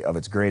story of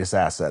its greatest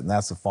asset, and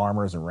that's the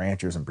farmers and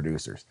ranchers and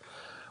producers.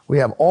 We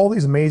have all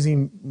these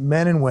amazing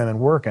men and women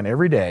working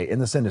every day in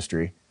this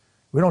industry.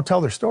 We don't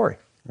tell their story.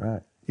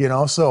 Right.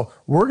 So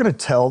we're going to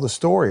tell the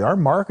story. Our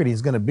marketing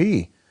is going to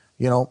be,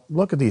 You know,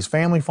 look at these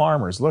family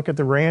farmers, look at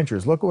the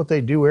ranchers, look at what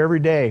they do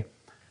every day.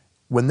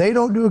 When they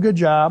don't do a good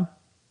job,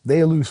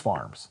 they lose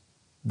farms.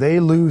 They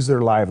lose their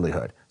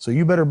livelihood. So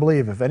you better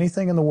believe if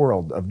anything in the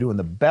world of doing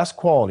the best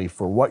quality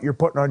for what you're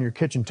putting on your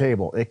kitchen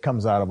table, it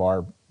comes out of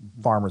our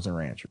farmers and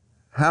ranchers.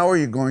 How are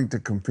you going to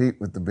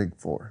compete with the big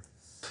four?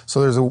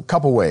 So there's a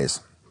couple ways.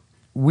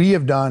 We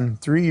have done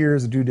 3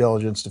 years of due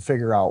diligence to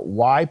figure out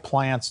why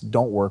plants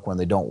don't work when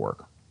they don't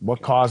work.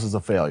 What causes a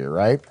failure,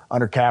 right?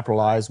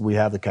 Undercapitalized, we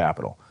have the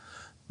capital.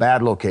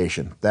 Bad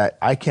location, that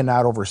I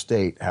cannot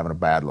overstate having a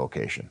bad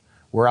location.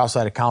 We're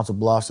outside of Council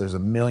Bluffs. There's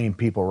 1 million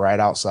people right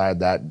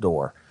outside that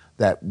door.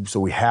 So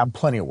we have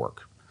plenty of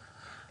work.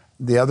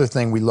 The other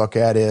thing we look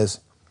at is,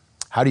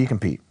 how do you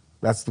compete?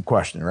 That's the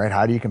question, right?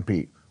 How do you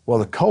compete? Well,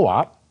 the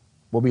co-op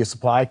will be a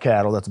supply of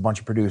cattle. That's a bunch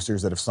of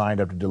producers that have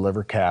signed up to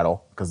deliver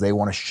cattle because they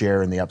want to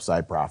share in the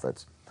upside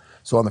profits.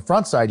 So on the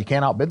front side, you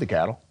can't outbid the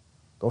cattle.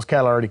 Those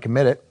cattle are already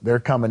committed. They're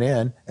coming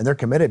in, and they're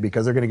committed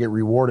because they're going to get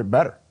rewarded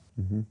better.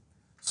 Mm-hmm.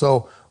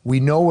 So we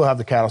know we'll have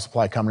the cattle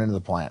supply coming into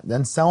the plant.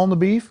 Then selling the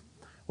beef,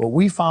 what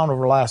we found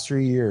over the last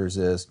 3 years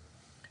is,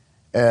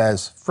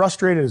 as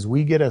frustrated as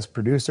we get as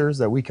producers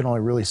that we can only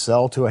really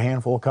sell to a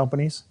handful of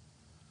companies,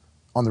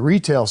 on the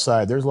retail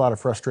side, there's a lot of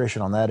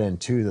frustration on that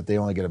end too, that they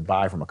only get a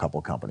buy from a couple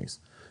of companies.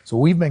 So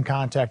we've been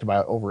contacted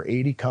by over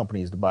 80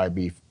 companies to buy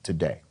beef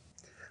today.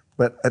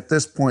 But at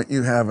this point,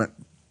 you haven't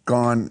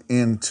gone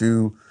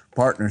into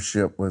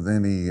partnership with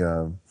any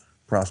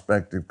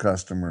prospective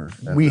customers.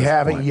 We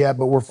haven't yet,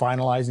 but we're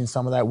finalizing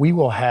some of that. We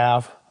will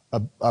have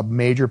a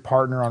major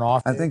partner on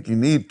offer. I think you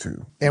need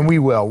to. And we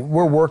will.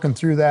 We're working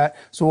through that.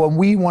 So what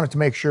we wanted to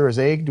make sure is,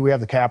 A, do we have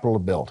the capital to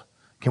build?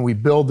 Can we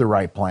build the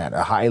right plant,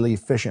 a highly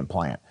efficient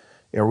plant?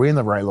 Are we in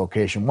the right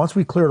location? Once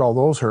we cleared all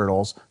those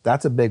hurdles,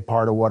 that's a big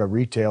part of what a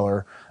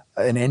retailer,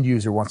 an end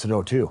user wants to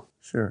know too.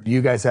 Sure. Do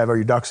you guys have all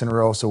your ducks in a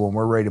row so when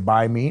we're ready to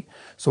buy meat?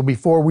 So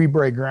before we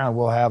break ground,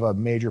 we'll have a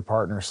major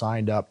partner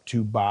signed up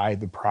to buy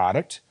the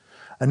product.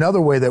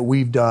 Another way that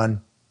we've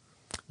done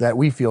that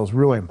we feel is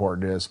really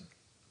important is,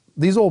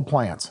 these old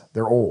plants,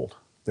 they're old,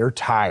 they're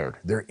tired,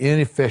 they're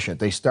inefficient.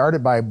 They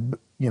started by,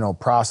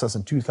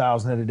 processing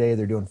 2,000 head a day,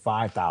 they're doing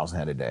 5,000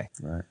 head a day.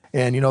 Right.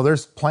 And,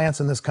 there's plants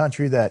in this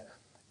country that,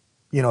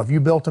 if you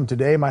built them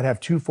today, might have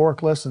 2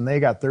 forklifts and they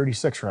got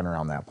 36 running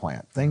around that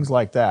plant, things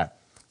like that.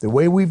 The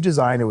way we've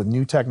designed it with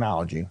new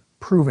technology,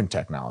 proven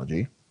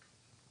technology,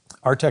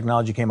 our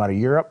technology came out of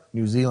Europe,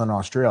 New Zealand,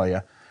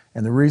 Australia,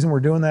 and the reason we're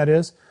doing that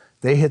is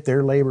they hit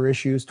their labor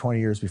issues 20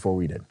 years before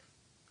we did.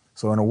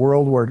 So in a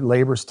world where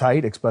labor's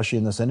tight, especially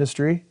in this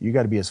industry, you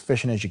got to be as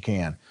efficient as you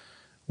can.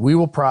 We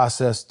will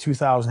process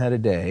 2,000 head a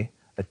day.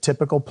 A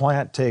typical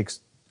plant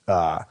takes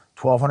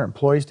 1,200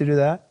 employees to do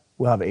that.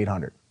 We'll have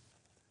 800.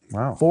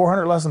 Wow.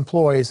 400 less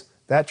employees.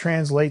 That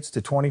translates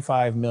to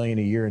 $25 million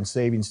a year in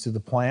savings to the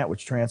plant,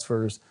 which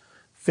transfers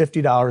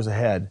 $50 a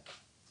head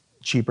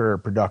cheaper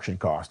production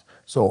cost.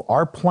 So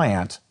our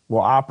plant will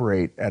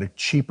operate at a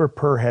cheaper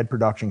per head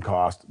production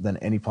cost than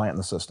any plant in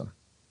the system.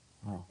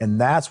 Oh. And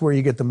that's where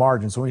you get the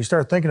margin. So when you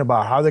start thinking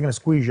about how they're going to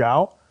squeeze you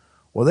out,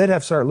 well, they'd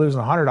have to start losing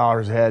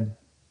 $100 a head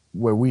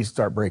where we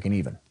start breaking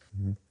even.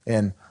 Mm-hmm.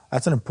 And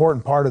that's an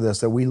important part of this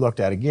that we looked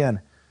at.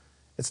 Again,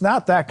 it's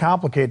not that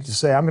complicated to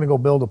say, I'm going to go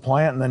build a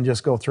plant and then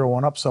just go throw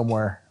one up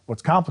somewhere.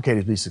 What's complicated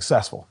is to be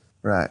successful.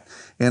 Right.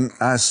 And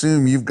I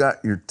assume you've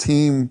got your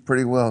team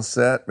pretty well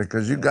set,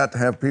 because you've got to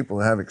have people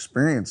that have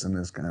experience in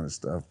this kind of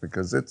stuff,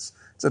 because it's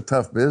a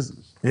tough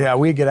business. Yeah,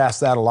 we get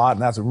asked that a lot,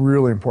 and that's a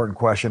really important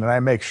question. And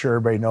I make sure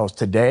everybody knows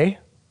today,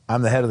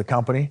 I'm the head of the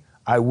company.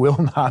 I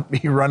will not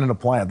be running a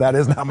plant. That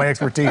is not my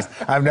expertise.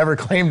 I've never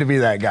claimed to be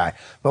that guy.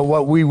 But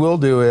what we will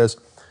do is,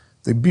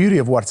 the beauty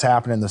of what's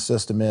happening in the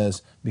system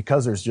is,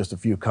 because there's just a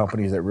few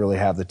companies that really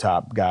have the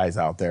top guys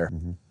out there,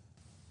 mm-hmm.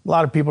 A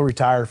lot of people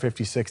retire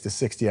 56 to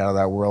 60 out of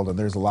that world, and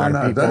there's a lot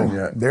of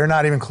people, they're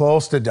not even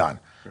close to done.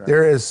 Right.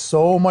 There is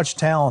so much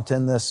talent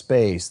in this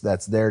space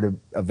that's there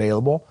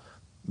available.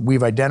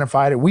 We've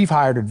identified it. We've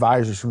hired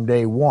advisors from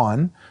day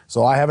one.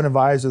 So I have an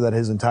advisor that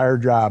his entire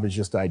job is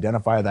just to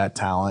identify that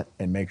talent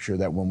and make sure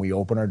that when we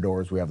open our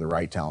doors, we have the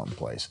right talent in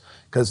place.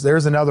 Because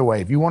there's another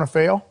way. If you want to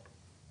fail,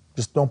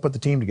 just don't put the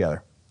team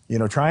together.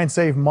 Try and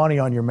save money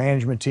on your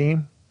management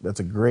team. That's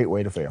a great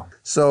way to fail.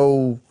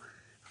 So,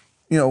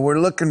 we're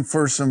looking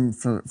for some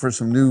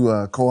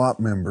new co-op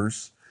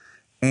members.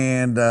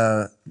 And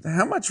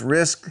how much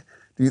risk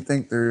do you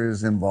think there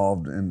is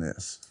involved in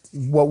this?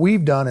 What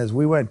we've done is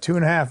we went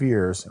 2.5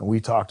 years and we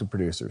talked to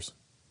producers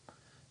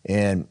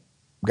and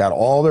got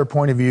all their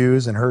point of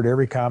views and heard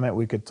every comment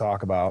we could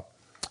talk about.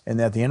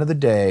 And at the end of the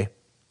day,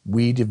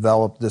 we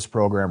developed this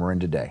program we're in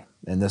today.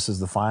 And this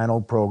is the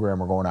final program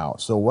we're going out.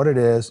 So what it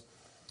is,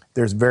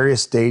 there's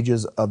various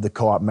stages of the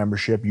co-op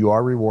membership. You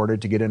are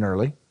rewarded to get in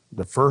early.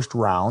 The first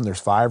round,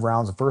 there's 5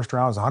 rounds. The first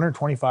round is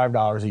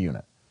 $125 a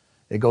unit.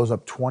 It goes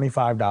up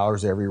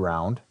 $25 every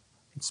round.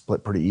 It's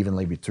split pretty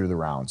evenly through the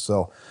round.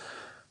 So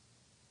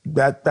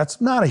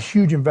That's not a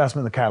huge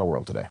investment in the cattle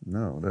world today.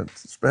 No,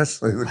 that's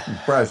especially the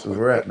prices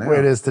we're at now. The way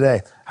it is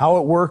today. How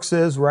it works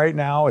is right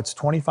now it's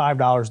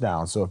 $25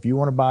 down. So if you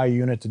want to buy a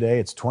unit today,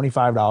 it's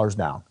 $25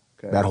 down.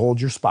 Okay. That holds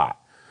your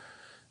spot.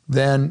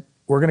 Then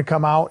we're going to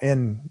come out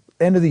in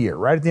end of the year,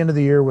 right at the end of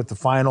the year with the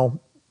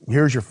final,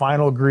 here's your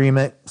final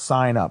agreement,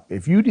 sign up.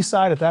 If you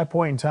decide at that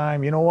point in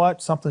time, you know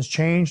what, something's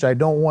changed, I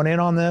don't want in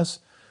on this,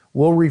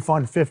 we'll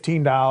refund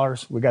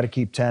 $15. We got to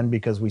keep 10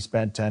 because we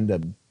spent 10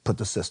 to put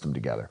the system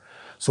together.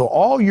 So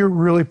all you're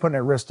really putting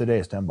at risk today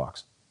is 10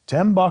 bucks.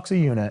 10 bucks a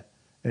unit.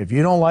 And if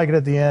you don't like it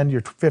at the end,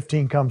 your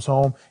 15 comes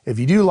home. If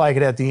you do like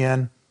it at the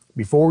end,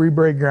 before we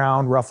break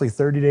ground, roughly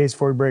 30 days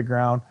before we break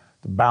ground,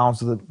 the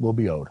balance of it will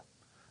be owed.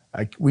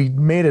 We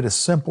made it as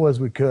simple as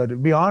we could. To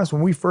be honest,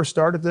 when we first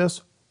started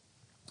this,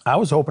 I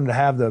was hoping to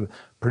have the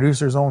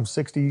producers own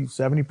 60,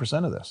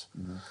 70% of this.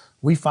 Mm-hmm.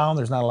 We found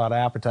there's not a lot of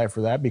appetite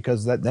for that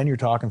because then you're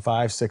talking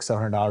 $500,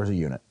 $600, $700 a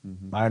unit.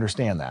 Mm-hmm. I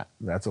understand that.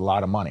 That's a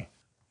lot of money.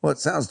 Well, it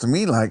sounds to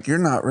me like you're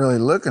not really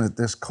looking at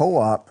this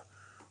co-op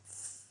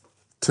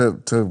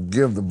to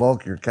give the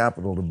bulk of your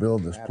capital to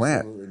build this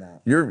plant. Absolutely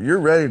not. You're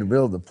ready to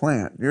build the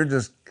plant. You're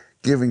just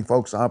giving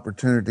folks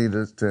opportunity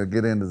to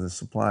get into the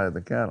supply of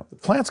the cattle. The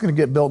plant's going to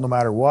get built no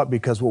matter what,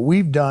 because what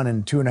we've done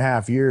in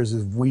 2.5 years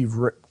is we've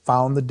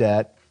found the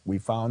debt, we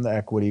found the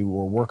equity,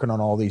 we're working on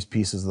all these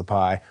pieces of the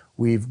pie.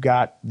 We've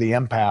got the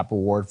MPAP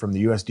award from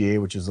the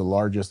USDA, which is the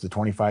largest, the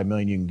 $25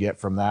 million you can get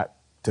from that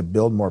to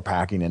build more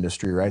packing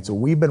industry, right? So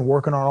we've been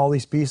working on all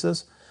these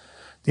pieces.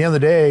 At the end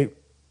of the day,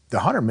 the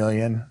 $100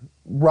 million,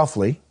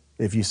 roughly,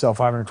 if you sell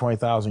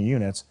 520,000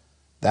 units,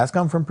 that's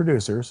come from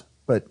producers,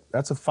 but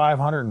that's a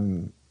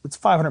 $500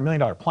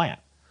 million plant.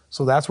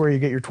 So that's where you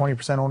get your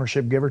 20%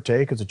 ownership, give or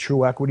take. It's a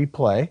true equity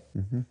play.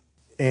 Mm-hmm.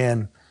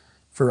 And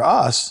for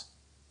us,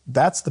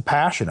 that's the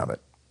passion of it.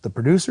 The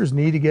producers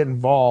need to get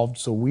involved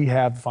so we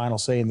have the final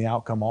say in the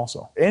outcome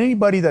also.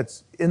 Anybody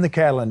that's in the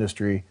cattle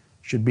industry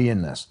should be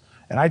in this.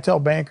 And I tell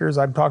bankers,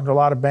 I'm talking to a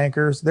lot of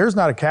bankers, there's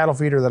not a cattle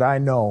feeder that I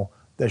know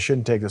that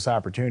shouldn't take this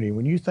opportunity.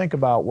 When you think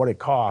about what it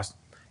costs,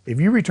 if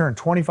you return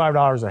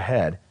 $25 a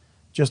head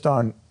just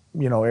on,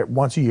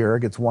 once a year,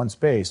 it gets one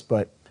space,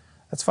 but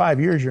that's 5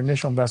 years, your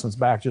initial investment's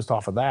back just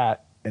off of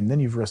that, and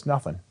then you've risked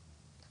nothing.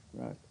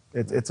 Right.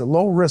 It's a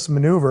low risk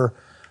maneuver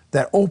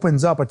that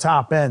opens up a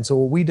top end.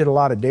 So we did a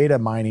lot of data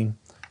mining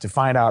to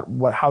find out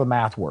how the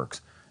math works.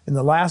 In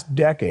the last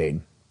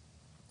decade,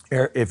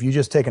 if you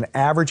just take an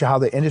average of how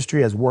the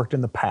industry has worked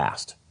in the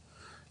past,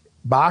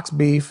 box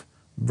beef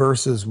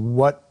versus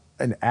what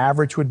an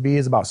average would be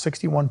is about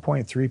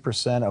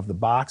 61.3% of the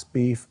box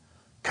beef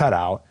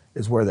cutout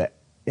is where the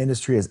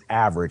industry has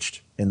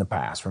averaged in the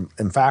past.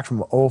 In fact,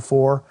 from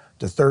 04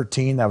 to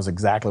 13, that was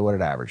exactly what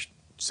it averaged,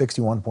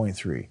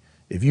 61.3.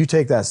 If you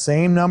take that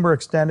same number,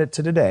 extend it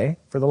to today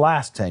for the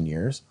last 10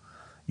 years,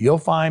 you'll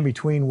find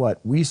between what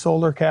we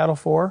sold our cattle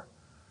for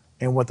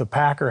and what the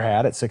packer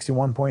had at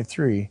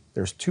 61.3,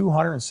 there's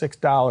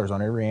 $206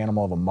 on every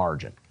animal of a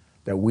margin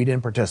that we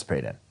didn't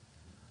participate in.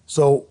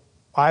 So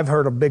I've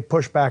heard a big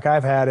pushback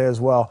I've had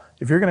is, well,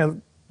 if you're going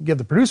to give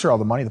the producer all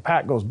the money, the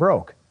pack goes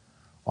broke.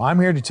 Well, I'm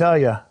here to tell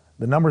you,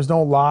 the numbers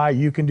don't lie.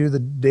 You can do the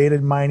data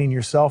mining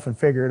yourself and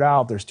figure it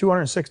out. There's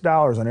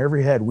 $206 on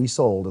every head we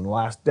sold in the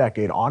last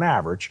decade on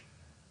average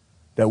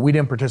that we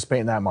didn't participate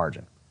in that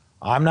margin.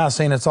 I'm not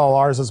saying it's all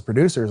ours as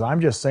producers.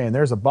 I'm just saying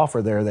there's a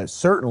buffer there that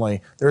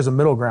certainly there's a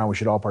middle ground we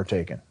should all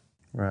partake in.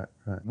 Right,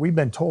 right. We've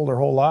been told our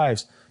whole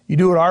lives, you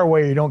do it our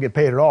way, you don't get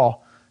paid at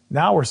all.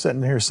 Now we're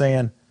sitting here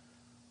saying,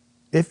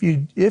 if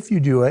you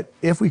do it,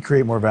 if we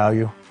create more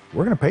value,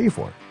 we're going to pay you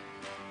for it.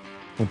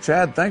 Well,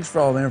 Chad, thanks for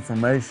all the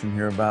information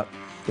here about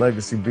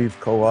Legacy Beef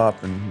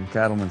Co-op and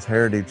Cattlemen's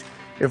Heritage.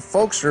 If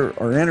folks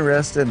are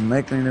interested in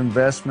making an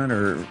investment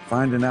or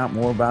finding out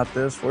more about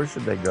this, where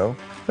should they go?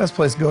 Best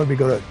place to go would be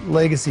go to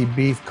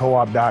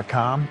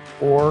legacybeefcoop.com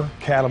or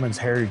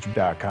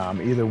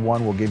cattlemensheritage.com. Either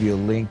one will give you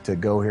a link to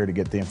go here to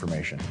get the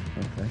information.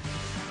 Okay.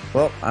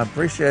 Well, I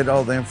appreciate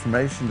all the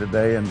information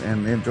today and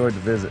enjoyed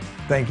the visit.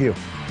 Thank you.